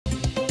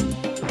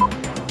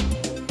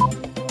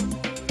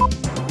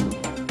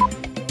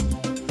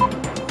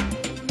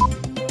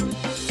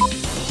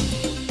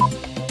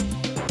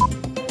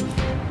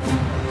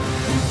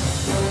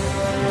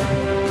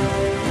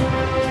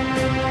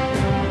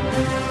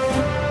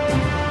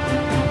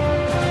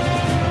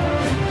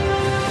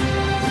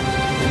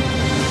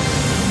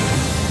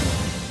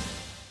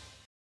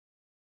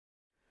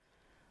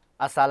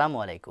আসসালামু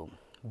আলাইকুম।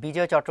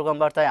 বিজয় চট্টগ্রাম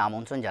বার্তায়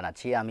আমন্ত্রণ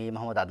জানাচ্ছি। আমি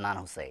মোহাম্মদ আদনান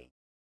হোসেন।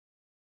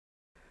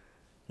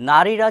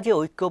 নারীরা যে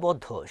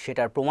ঐক্যবদ্ধ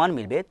সেটার প্রমাণ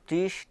মিলবে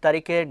 ৩০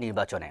 তারিখের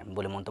নির্বাচনে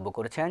বলে মন্তব্য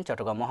করেছেন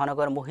চট্টগ্রাম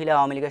মহানগর মহিলা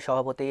আওয়ামী লীগের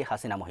সভাপতি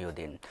হাসিনা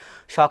মহিউদ্দিন।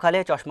 সকালে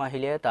চশমা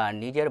হিলে তার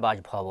নিজের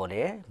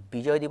বাসভবনে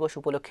বিজয় দিবস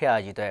উপলক্ষে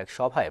আয়োজিত এক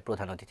সভায়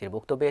প্রধান অতিথির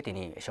বক্তব্যে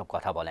তিনি এসব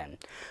কথা বলেন।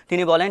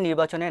 তিনি বলেন,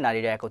 নির্বাচনে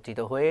নারীরা একত্রিত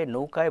হয়ে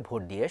নৌকায়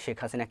ভোট দিয়ে শেখ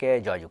হাসিনাকে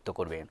জয়যুক্ত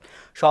করবে।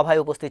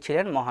 সভায় উপস্থিত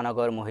ছিলেন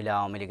মহানগর মহিলা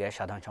আওয়ামী লীগের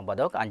সাধারণ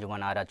সম্পাদক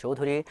আঞ্জুমান আরা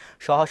চৌধুরী,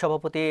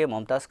 সহসভাপতি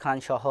মমতাজ খান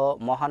সহ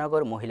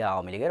মহানগর মহিলা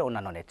আওয়ামী লীগের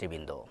অন্যান্য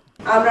নেতৃবৃন্দ।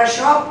 আমরা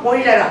সব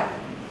মহিলারা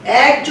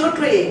একজোট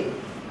হয়ে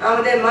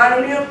আমাদের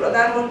মাননীয়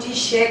প্রধানমন্ত্রী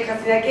শেখ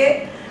হাসিনাকে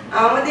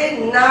আমাদের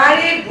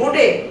নারীর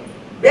ভোটে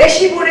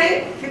বেশি ভোটে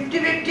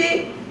 50-50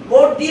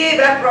 ভোট দিয়ে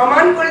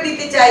প্রমাণ করে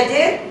দিতে চাই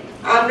যে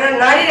আমরা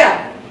নারীরা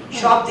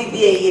সব দিক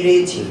দিয়ে এগিয়ে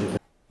রয়েছি।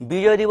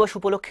 বিজয় দিবস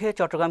উপলক্ষে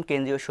চট্টগ্রাম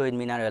কেন্দ্রীয় শহীদ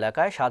মিনার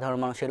এলাকায় সাধারণ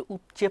মানুষের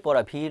উপচে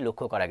পড়া ভিড়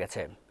লক্ষ্য করা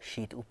গেছে।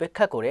 শীত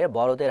উপেক্ষা করে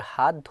বড়দের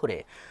হাত ধরে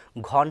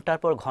ঘন্টার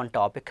পর ঘন্টা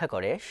অপেক্ষা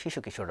করে শিশু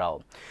কিশোররাও।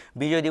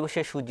 বিজয়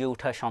দিবসে সূর্য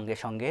ওঠার সঙ্গে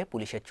সঙ্গে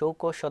পুলিশের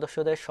চৌকস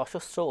সদস্যদের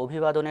সশস্ত্র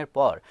অভিবাদনের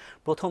পর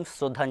প্রথম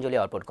শ্রদ্ধাঞ্জলি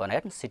অর্পণ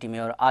করেন সিটি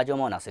মেয়র আজম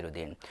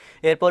নাসিরুদ্দিন।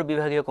 এরপর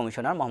বিভাগীয়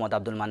কমিশনার মোহাম্মদ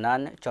আব্দুল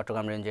মান্নান,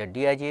 চট্টগ্রাম রেঞ্জের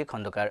DIG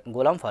Khandakar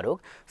Golam Faruk,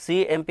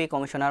 CMP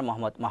commissioner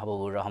Mohammad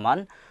Mahbubur Rahman,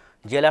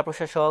 জেলা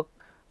প্রশাসক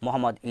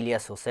মোহাম্মদ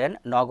ইলিয়াস হোসেন,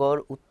 নগর,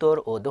 উত্তর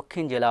ও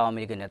দক্ষিণ জেলা আওয়ামী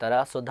লীগের নেতারা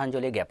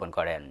শ্রদ্ধাঞ্জলি জ্ঞাপন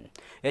করেন।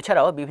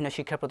 এছাড়াও বিভিন্ন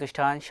শিক্ষা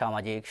প্রতিষ্ঠান,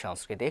 সামাজিক,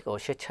 সাংস্কৃতিক ও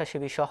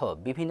স্বেচ্ছাসেবী সহ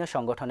বিভিন্ন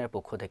সংগঠনের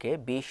পক্ষ থেকে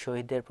বীর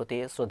শহীদদের প্রতি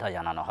শ্রদ্ধা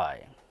জানানো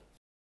হয়।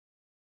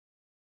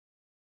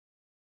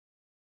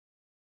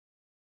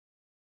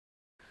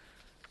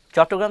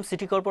 চট্টগ্রাম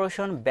সিটি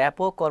কর্পোরেশন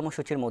ব্যাপক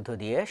কর্মসূচির মধ্য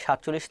দিয়ে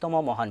 ৪৭তম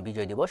মহান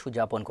বিজয় দিবস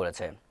উদযাপন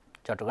করেছে।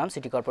 চট্টগ্রাম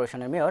সিটি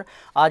কর্পোরেশনের মেয়র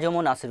আজম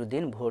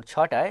নাসিরুদ্দিন ভোর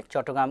 ৬টায়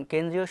চট্টগ্রাম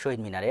কেন্দ্রীয়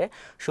শহীদ মিনারে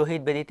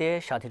শহীদ বেদিতে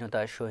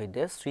স্বাধীনতার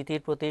শহীদদের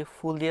স্মৃতির প্রতি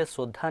ফুল দিয়ে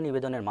শ্রদ্ধা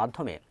নিবেদনের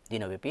মাধ্যমে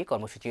দিনব্যাপী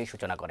কর্মসূচির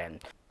সূচনা করেন।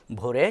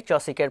 ভোরে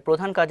চসিকের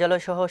প্রধান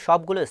কার্যালয় সহ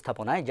সবগুলো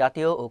স্থাপনায়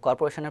জাতীয় ও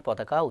কর্পোরেশনের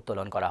পতাকা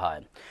উত্তোলন করা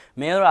হয়।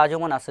 মেয়র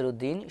আজম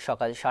নাসিরুদ্দিন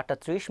সকাল ৭টা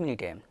 ৩০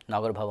 মিনিটে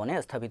নগর ভবনে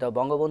স্থাপিত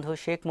বঙ্গবন্ধু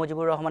শেখ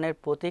মুজিবুর রহমানের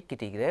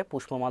প্রতিকৃতিতে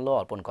পুষ্পমাল্য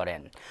অর্পণ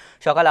করেন।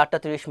 সকাল ৮টা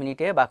 ৩০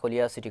 মিনিটে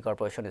বাকলিয়া সিটি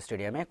কর্পোরেশন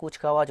স্টেডিয়ামে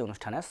কুচকাওয়াজ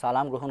অনুষ্ঠানে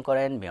সালাম গ্রহণ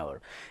করেন মেয়র।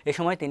 এ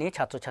সময় তিনি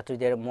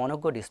ছাত্রছাত্রীদের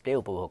মনোজ্ঞ ডিসপ্লে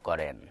উপভোগ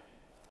করেন।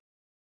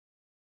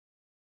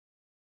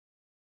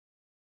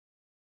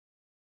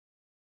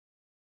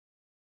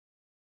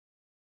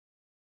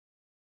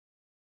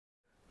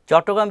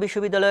 চট্টগ্রাম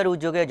বিশ্ববিদ্যালয়ের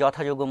উদ্যোগে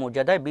যথাযোগ্য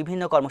মর্যাদায়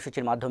বিভিন্ন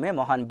কর্মসূচির মাধ্যমে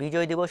মহান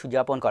বিজয় দিবস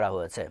উদযাপন করা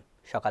হয়েছে।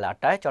 সকাল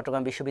 ৮টায়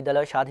চট্টগ্রাম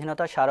বিশ্ববিদ্যালয়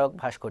স্বাধীনতা স্মারক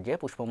ভাস্কর্যে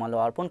পুষ্পমাল্য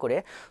অর্পণ করে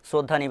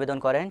শ্রদ্ধা নিবেদন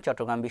করেন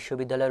চট্টগ্রাম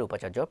বিশ্ববিদ্যালয়ের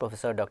উপাচার্য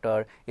প্রফেসর ডক্টর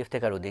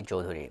ইফতেখার উদ্দিন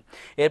চৌধুরী।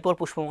 এরপর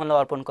পুষ্পমাল্য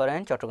অর্পণ করেন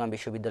চট্টগ্রাম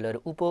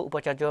বিশ্ববিদ্যালয়ের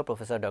উপাচার্য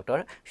প্রফেসর ডক্টর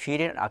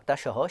শিরিন আক্তার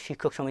সহ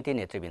শিক্ষক সমিতির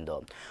নেতৃবৃন্দ।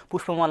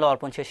 পুষ্পমাল্য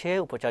অর্পণ শেষে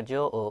উপাচার্য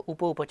ও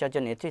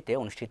উপাচার্যের নেতৃত্বে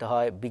অনুষ্ঠিত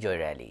হয় বিজয়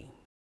র্যালি।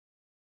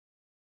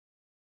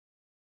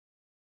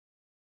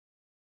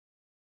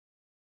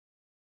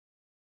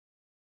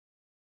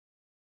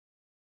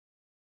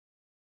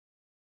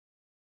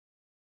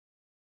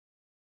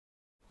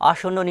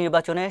 আসন্ন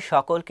নির্বাচনে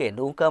সকলকে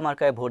নৌকা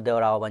মার্কায় ভোট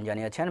দেওয়ার আহ্বান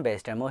জানিয়েছেন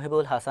ব্যারিস্টার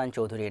মহিবুল হাসান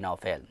চৌধুরী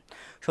নওফেল।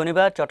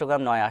 শনিবার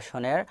চট্টগ্রাম ৯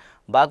 আসনের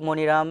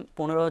বাগমনিরাম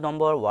 ১৫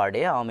 নম্বর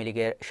ওয়ার্ডে আওয়ামী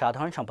লীগের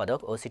সাধারণ সম্পাদক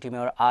ও সিটি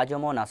মেয়র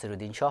আজম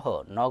নাসিরুদ্দিন সহ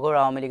নগর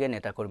আওয়ামী লীগের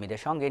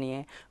নেতাকর্মীদের সঙ্গে নিয়ে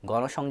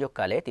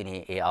গণসংযোগকালে তিনি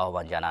এই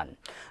আহ্বান জানান।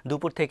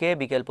 দুপুর থেকে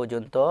বিকেল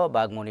পর্যন্ত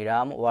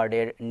বাগমনিরাম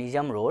ওয়ার্ডের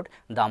নিজাম রোড,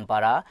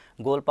 দামপাড়া,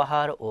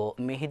 গোলপাহাড় ও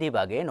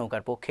মেহেদীবাগে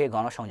নৌকার পক্ষে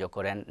গণসংযোগ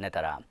করেন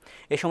নেতারা।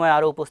 এ সময়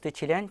আরও উপস্থিত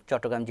ছিলেন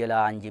চট্টগ্রাম জেলা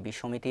আইনজীবী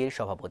সমিতির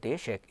সভাপতি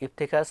শেখ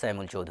ইফতেখার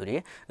সাইমুল চৌধুরী,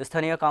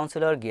 স্থানীয়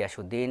কাউন্সিলর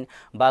গিয়াসউদ্দিন,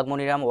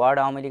 বাগমনিরাম ওয়ার্ড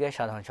আওয়ামী লীগের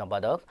সাধারণ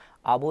সম্পাদক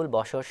আবুল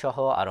বশর সহ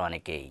আরও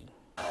অনেকেই।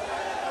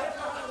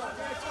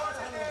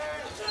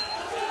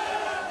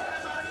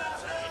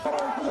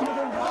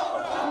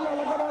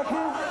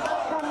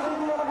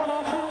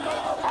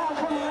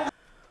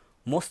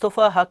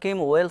 মোস্তফা হাকিম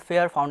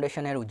ওয়েলফেয়ার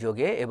ফাউন্ডেশনের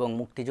উদ্যোগে এবং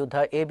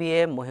মুক্তিযোদ্ধা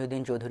এবিএম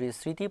মহিউদ্দিন চৌধুরীর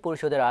স্মৃতি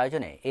পরিষদের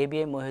আয়োজনে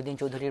এবিএম মহিউদ্দিন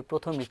চৌধুরীর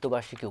প্রথম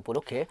মৃত্যুবার্ষিকী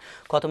উপলক্ষে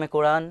খতমে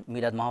কোরআন,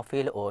 মিলাদ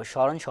মাহফিল ও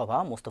স্মরণ সভা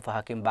মোস্তফা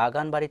হাকিম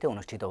বাগান বাড়িতে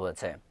অনুষ্ঠিত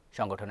হয়েছে।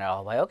 সংগঠনের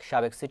আহ্বায়ক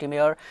সাবেক সিটি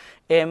মেয়র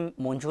এম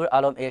মঞ্জুর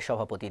আলম এর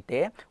সভাপতিত্বে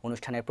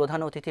অনুষ্ঠানের প্রধান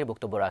অতিথির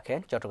বক্তব্য রাখেন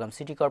চট্টগ্রাম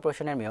সিটি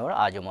কর্পোরেশনের মেয়র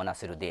আজম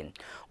নাসিরুদ্দিন।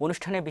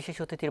 অনুষ্ঠানে বিশেষ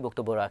অতিথির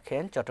বক্তব্য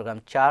রাখেন চট্টগ্রাম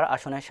 ৪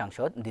 আসনের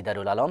সাংসদ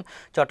দিদারুল আলম,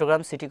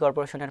 চট্টগ্রাম সিটি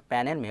কর্পোরেশনের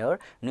প্যানেল মেয়র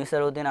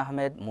নিসার উদ্দিন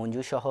আহমেদ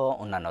মঞ্জু সহ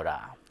অন্যান্যরা।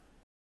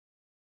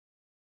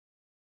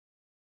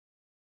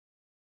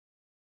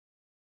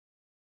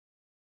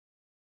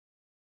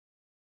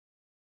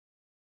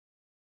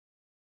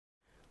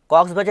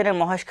 কক্সবাজারের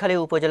মহেশখালী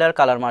উপজেলার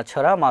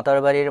কালারমাছড়া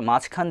মাতারবাড়ির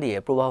মাঝখান দিয়ে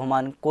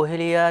প্রবাহমান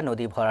কোহেলিয়া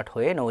নদী ভরাট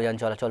হয়ে নৌযান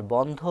চলাচল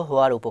বন্ধ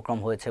হওয়ার উপক্রম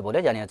হয়েছে বলে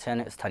জানিয়েছেন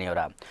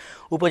স্থানীয়রা।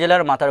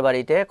 উপজেলার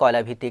মাতারবাড়িতে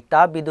কয়লাভিত্তিক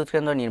তাপ বিদ্যুৎ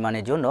কেন্দ্র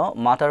নির্মাণের জন্য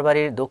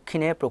মাতারবাড়ির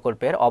দক্ষিণে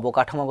প্রকল্পের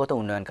অবকাঠামোগত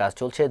উন্নয়ন কাজ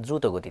চলছে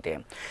দ্রুত গতিতে।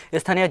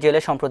 স্থানীয় জেলে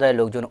সম্প্রদায়ের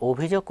লোকজন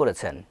অভিযোগ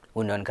করেছেন,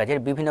 উন্নয়ন কাজের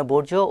বিভিন্ন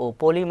বর্জ্য ও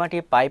পলিমাটি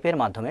পাইপের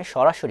মাধ্যমে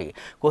সরাসরি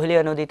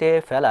কোহেলিয়া নদীতে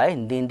ফেলায়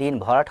দিন দিন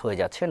ভরাট হয়ে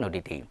যাচ্ছে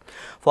নদীটি।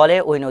 ফলে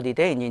ওই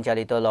নদীতে ইঞ্জিন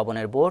চালিত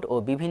লবণের বোট ও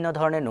বিভিন্ন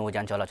ধরনের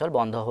নৌযান চলাচল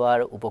বন্ধ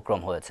হওয়ার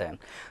উপক্রম হয়েছে।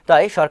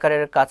 তাই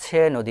সরকারের কাছে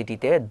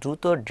নদীটিতে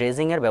দ্রুত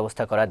ড্রেজিংয়ের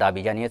ব্যবস্থা করার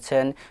দাবি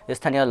জানিয়েছেন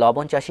স্থানীয়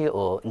লবণ চাষী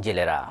ও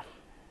জেলেরা।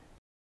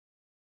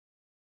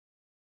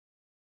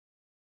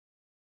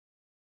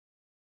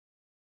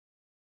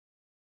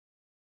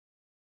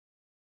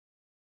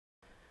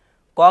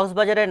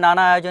 কক্সবাজারের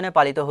নানা আয়োজনে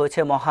পালিত হয়েছে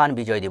মহান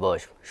বিজয় দিবস।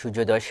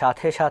 সূর্যোদয়ের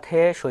সাথে সাথে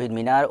শহীদ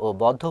মিনার ও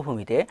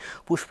বদ্ধভূমিতে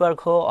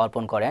পুষ্পার্ঘ্য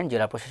অর্পণ করেন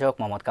জেলা প্রশাসক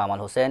Mohammad Kamal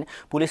Hossain,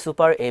 police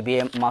super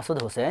ABM Masud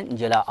Hossain,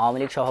 জেলা আওয়ামী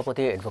লীগ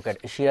সভাপতি অ্যাডভোকেট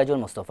সিরাজুল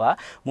মোস্তফা,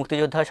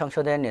 মুক্তিযোদ্ধা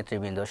সংসদের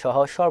নেতৃবৃন্দ সহ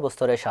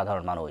সর্বস্তরের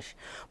সাধারণ মানুষ।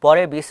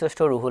 পরে বীরশ্রেষ্ঠ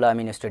রুহুল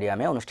আমিন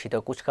স্টেডিয়ামে অনুষ্ঠিত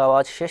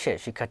কুচকাওয়াজ শেষে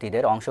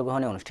শিক্ষার্থীদের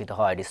অংশগ্রহণে অনুষ্ঠিত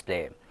হয় ডিসপ্লে।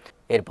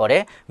 এরপরে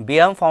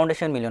বিয়াম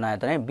ফাউন্ডেশন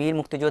মিলনায়তনে বীর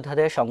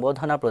মুক্তিযোদ্ধাদের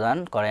সংবর্ধনা প্রদান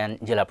করেন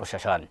জেলা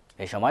প্রশাসন।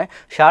 এ সময়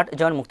 ৬০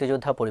 জন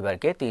মুক্তিযোদ্ধা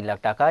পরিবারকে ৩ লাখ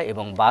টাকা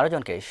এবং ১২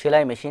 জনকে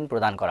সেলাই মেশিন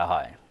প্রদান করা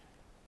হয়।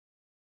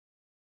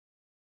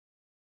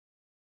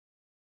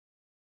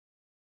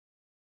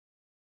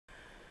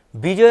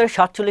 বিজয়ের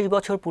 ৪৭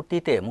 বছর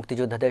পূর্তিতে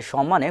মুক্তিযোদ্ধাদের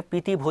সম্মানে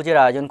প্রীতি ভোজের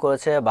আয়োজন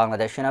করেছে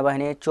বাংলাদেশ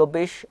সেনাবাহিনীর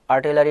 ২৪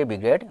 আর্টিলারি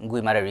ব্রিগেড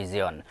গুইমারা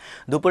রিজিয়ন।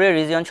 দুপুরে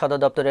রিজিয়ন সদর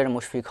দপ্তরের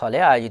মুশফিক হলে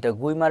আয়োজিত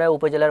গুইমারা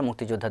উপজেলার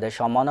মুক্তিযোদ্ধাদের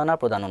সম্মাননা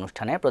প্রদান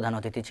অনুষ্ঠানে প্রধান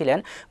অতিথি ছিলেন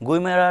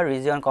Guimara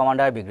region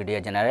commander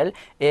brigadier general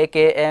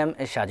AKM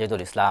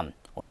Sajedul ইসলাম।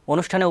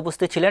 অনুষ্ঠানে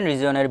উপস্থিত ছিলেন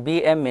রিজিয়নের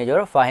BM major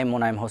Fahim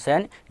Monayem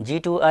Hossain,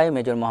 G2I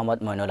major Mohammad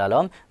Moinul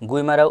Alam,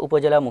 Guimara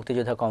উপজেলা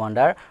মুক্তিযোদ্ধা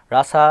কমান্ডার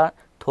রাসা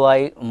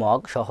থোয়াই মগ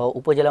সহ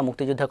উপজেলা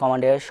মুক্তিযোদ্ধা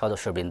কমান্ডের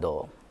সদস্যবৃন্দ।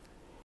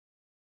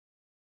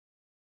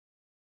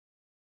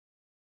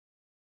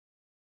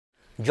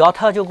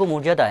 যথাযোগ্য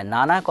মর্যাদায়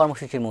নানা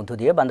কর্মসূচির মধ্য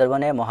দিয়ে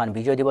বান্দরবানে মহান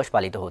বিজয় দিবস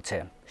পালিত হচ্ছে।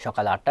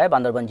 সকাল ৮টায়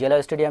বান্দরবান জেলা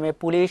স্টেডিয়ামে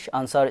পুলিশ,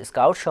 আনসার,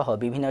 স্কাউট সহ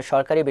বিভিন্ন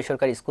সরকারি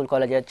বেসরকারি স্কুল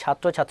কলেজের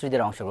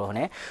ছাত্রছাত্রীদের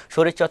অংশগ্রহণে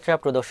শরীরচর্চা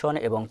প্রদর্শন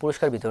এবং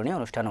পুরস্কার বিতরণী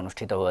অনুষ্ঠান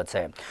অনুষ্ঠিত হয়েছে।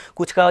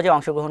 কুচকাওয়াজে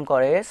অংশগ্রহণ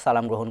করে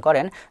সালাম গ্রহণ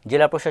করেন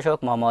জেলা প্রশাসক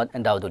মোহাম্মদ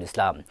দাউদুল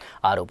ইসলাম।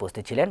 আর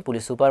উপস্থিত ছিলেন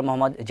পুলিশ সুপার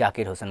মোহাম্মদ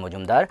জাকির হোসেন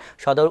মজুমদার,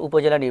 সদর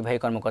উপজেলা নির্বাহী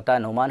কর্মকর্তা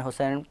নোমান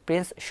হোসেন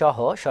প্রিন্স সহ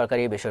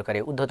সরকারি বেসরকারি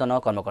ঊর্ধ্বতন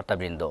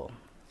কর্মকর্তাবৃন্দ।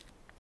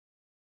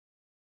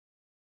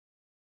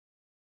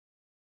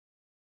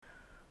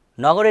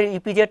 নগরের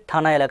ইপিজেড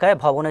থানা এলাকায়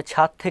ভবনের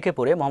ছাদ থেকে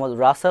পড়ে মোহাম্মদ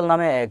রাসেল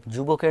নামে এক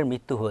যুবকের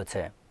মৃত্যু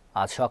হয়েছে।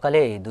 আজ সকালে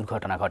এই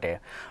দুর্ঘটনা ঘটে।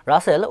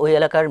 রাসেল ওই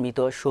এলাকার মৃত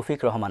শফিক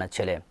রহমানের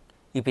ছেলে।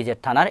 ইপিজেড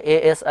থানার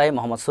ASI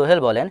মোহাম্মদ সোহেল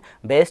বলেন,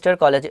 বেস্টার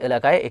কলেজ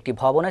এলাকায় একটি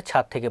ভবনের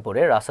ছাদ থেকে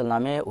পড়ে রাসেল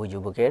নামে ওই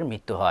যুবকের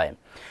মৃত্যু হয়।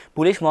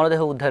 পুলিশ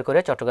মরদেহ উদ্ধার করে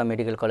চট্টগ্রাম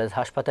মেডিকেল কলেজ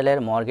হাসপাতালের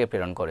মর্গে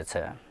প্রেরণ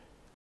করেছে।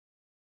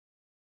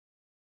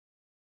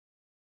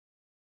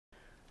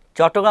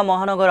 চট্টগ্রাম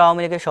মহানগর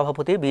আওয়ামী লীগের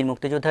সভাপতি বীর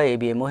মুক্তিযোদ্ধা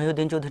ABM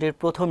মহিউদ্দিন চৌধুরীর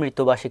প্রথম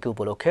মৃত্যুবার্ষিকী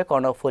উপলক্ষে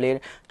কর্ণফুলীর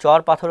চর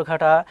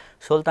পাথরঘাটা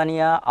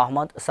সুলতানিয়া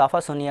আহমদ সাফা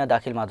সোনিয়া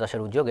দাখিল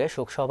মাদ্রাসার উদ্যোগে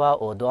শোকসভা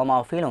ও দোয়া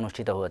মাহফিল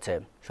অনুষ্ঠিত হয়েছে।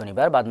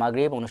 শনিবার বাদ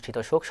মাগরিব অনুষ্ঠিত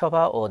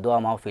শোকসভা ও দোয়া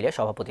মাহফিলে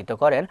সভাপতিত্ব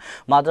করেন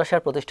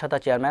মাদ্রাসার প্রতিষ্ঠাতা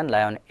চেয়ারম্যান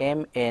লায়ন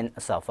MN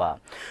সাফা।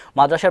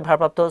 মাদ্রাসার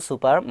ভারপ্রাপ্ত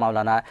সুপার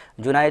মাওলানা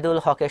জুনাইদুল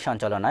হকের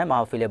সঞ্চালনায়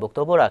মাহফিলে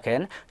বক্তব্য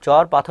রাখেন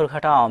চর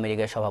পাথরঘাটা আওয়ামী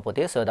লীগের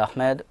সভাপতি সৈয়দ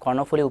আহমেদ,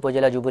 কর্ণফুলী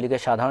উপজেলা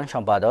যুবলীগের সাধারণ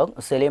সম্পাদক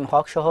সেলিম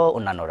হক সহ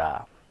অন্যান্যরা।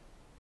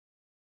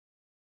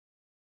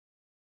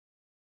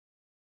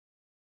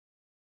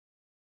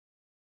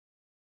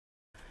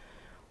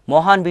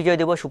 মহান বিজয়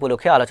দিবস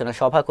উপলক্ষে আলোচনা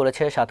সভা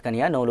করেছে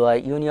সাতকানিয়া নৌলুয়া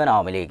ইউনিয়ন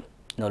আওয়ামী লীগ।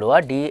 নলুয়া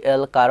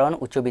DL কারণ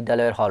উচ্চ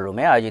বিদ্যালয়ের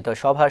হলরুমে আয়োজিত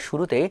সভার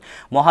শুরুতেই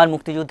মহান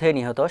মুক্তিযুদ্ধে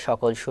নিহত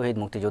সকল শহীদ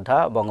মুক্তিযোদ্ধা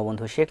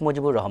বঙ্গবন্ধু শেখ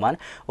মুজিবুর রহমান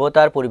ও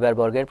তার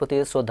পরিবারবর্গের প্রতি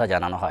শ্রদ্ধা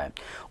জানানো হয়।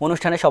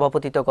 অনুষ্ঠানে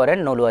সভাপতিত্ব করেন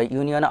নলুয়া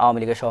ইউনিয়ন আওয়ামী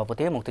লীগের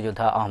সভাপতি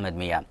মুক্তিযোদ্ধা আহমেদ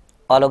মিয়া।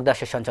 অলোক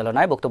দাসের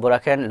সঞ্চালনায় বক্তব্য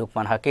রাখেন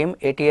লুকমান হাকিম,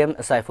 ATM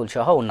সাইফুল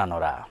সহ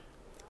অন্যান্যরা।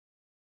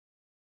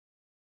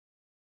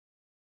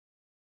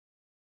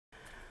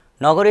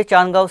 নগরীর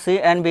চান্দগাঁও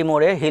CNB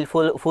মোড়ে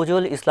হিলফুল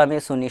ফুজুল ইসলামী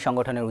সুন্নি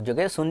সংগঠনের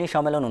উদ্যোগে সুন্নি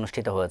সম্মেলন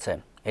অনুষ্ঠিত হয়েছে।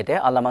 এতে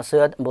আল্লামা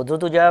সৈয়দ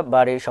বদরুদ্দোজা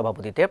বাড়ির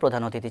সভাপতিত্বে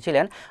প্রধান অতিথি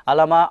ছিলেন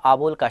আল্লামা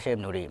আবুল কাশেম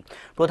নুরি।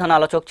 প্রধান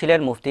আলোচক ছিলেন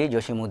মুফতি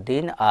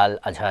জসিমউদ্দিন আল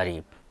আজহারি।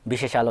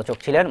 বিশেষ আলোচক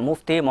ছিলেন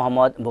মুফতি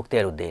মোহাম্মদ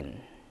বখতিয়ার উদ্দিন।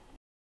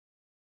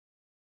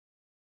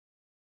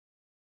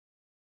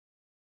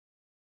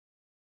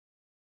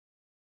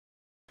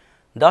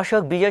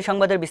 দর্শক, বিজয়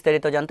সংবাদের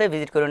বিস্তারিত জানতে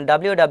ভিজিট করুন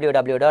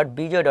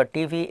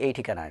www.bijoy.tv এই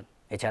ঠিকানায়।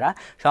 এছাড়া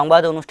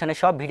সংবাদ অনুষ্ঠানের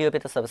সব ভিডিও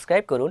পেতে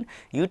সাবস্ক্রাইব করুন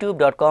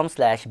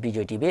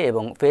youtube.com/bijoytv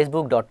এবং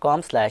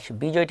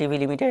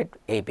facebook.com/bijoytvlimited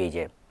এই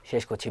পেজে।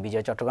 শেষ করছি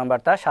বিজয় চট্টগ্রাম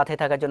বার্তা। সাথে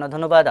থাকার জন্য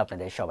ধন্যবাদ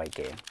আপনাদের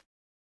সবাইকে।